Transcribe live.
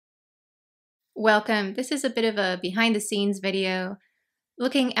Welcome. This is a bit of a behind the scenes video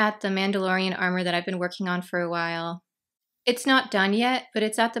looking at the Mandalorian armor that I've been working on for a while. It's not done yet, but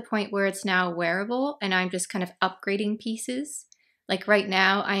it's at the point where it's now wearable and I'm just kind of upgrading pieces. Like right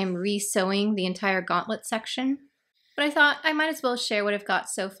now, I am re-sewing the entire gauntlet section, but I thought I might as well share what I've got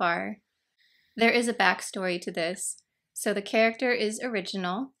so far. There is a backstory to this. So the character is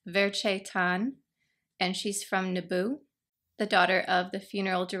original, Verche Tan, and she's from Naboo, the daughter of the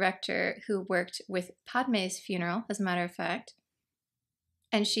funeral director who worked with Padme's funeral, as a matter of fact.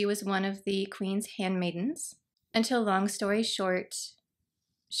 And she was one of the Queen's handmaidens. Until, long story short,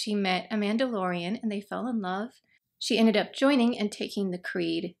 she met a Mandalorian and they fell in love. She ended up joining and taking the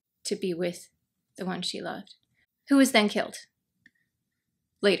creed to be with the one she loved, who was then killed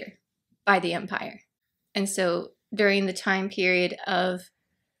later by the Empire. And so during the time period of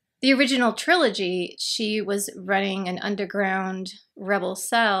the original trilogy, she was running an underground rebel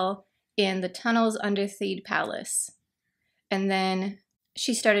cell in the tunnels under Theed Palace. And then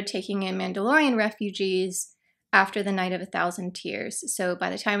she started taking in Mandalorian refugees after the Night of 1,000 Tears. So by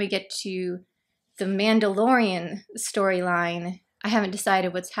the time we get to the Mandalorian storyline, I haven't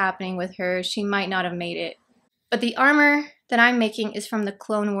decided what's happening with her. She might not have made it. But the armor that I'm making is from the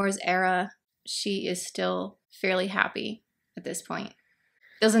Clone Wars era. She is still fairly happy at this point.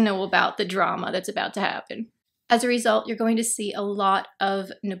 Doesn't know about the drama that's about to happen. As a result, you're going to see a lot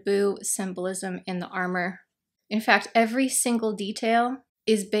of Naboo symbolism in the armor. In fact, every single detail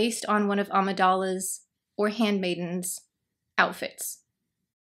is based on one of Amidala's or Handmaiden's outfits.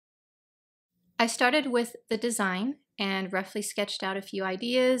 I started with the design and roughly sketched out a few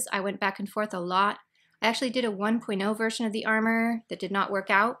ideas. I went back and forth a lot. I actually did a 1.0 version of the armor that did not work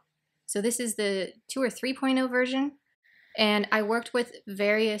out. So this is the 2 or 3.0 version. And I worked with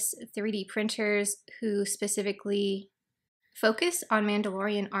various 3D printers who specifically focus on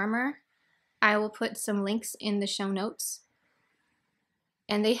Mandalorian armor. I will put some links in the show notes.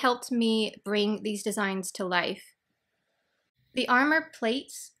 And they helped me bring these designs to life. The armor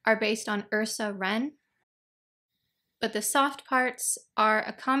plates are based on Ursa Wren, but the soft parts are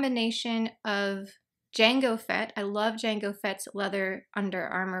a combination of Jango Fett. I love Jango Fett's leather under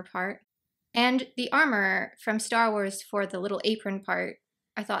armor part. And the armor from Star Wars for the little apron part.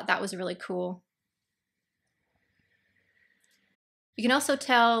 I thought that was really cool. You can also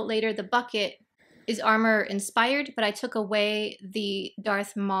tell later the bucket is armor inspired, but I took away the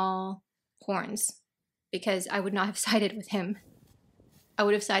Darth Maul horns because I would not have sided with him. I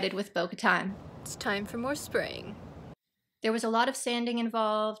would have sided with Bo-Katan. It's time for more spraying. There was a lot of sanding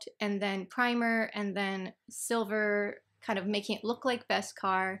involved, and then primer, and then silver, kind of making it look like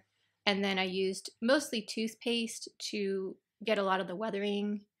Beskar. And then I used mostly toothpaste to get a lot of the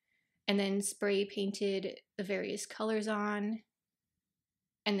weathering, and then spray painted the various colors on,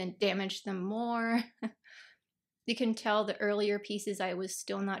 and then damaged them more. You can tell the earlier pieces I was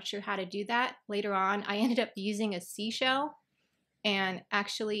still not sure how to do that. Later on, I ended up using a seashell and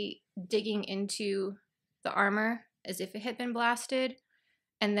actually digging into the armor as if it had been blasted,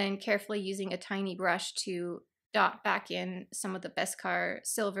 and then carefully using a tiny brush to dot back in some of the Beskar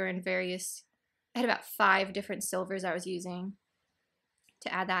silver and various, I had about 5 different silvers I was using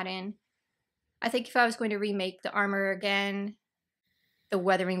to add that in. I think if I was going to remake the armor again, the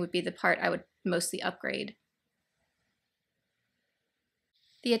weathering would be the part I would mostly upgrade.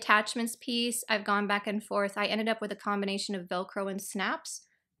 The attachments piece, I've gone back and forth. I ended up with a combination of Velcro and snaps,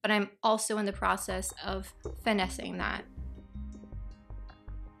 but I'm also in the process of finessing that.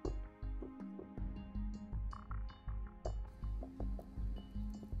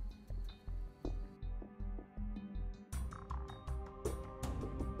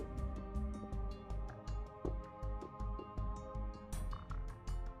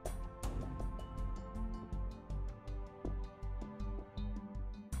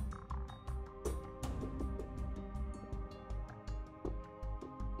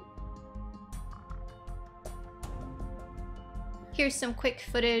 Here's some quick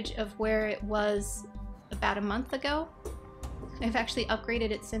footage of where it was about a month ago. I've actually upgraded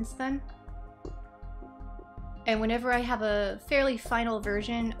it since then. And whenever I have a fairly final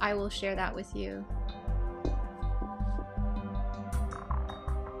version, I will share that with you.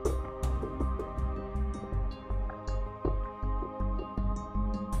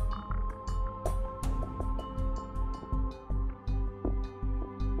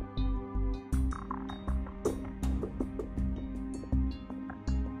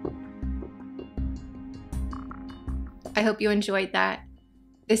 I hope you enjoyed that.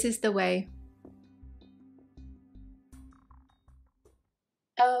 This is the way.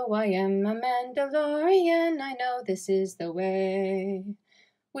 Oh, I am a Mandalorian, I know this is the way.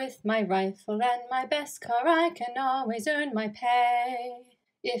 With my rifle and my best car, I can always earn my pay.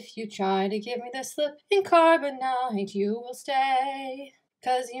 If you try to give me the slip in carbonite, you will stay.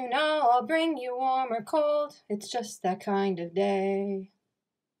 'Cause you know I'll bring you warm or cold, it's just that kind of day.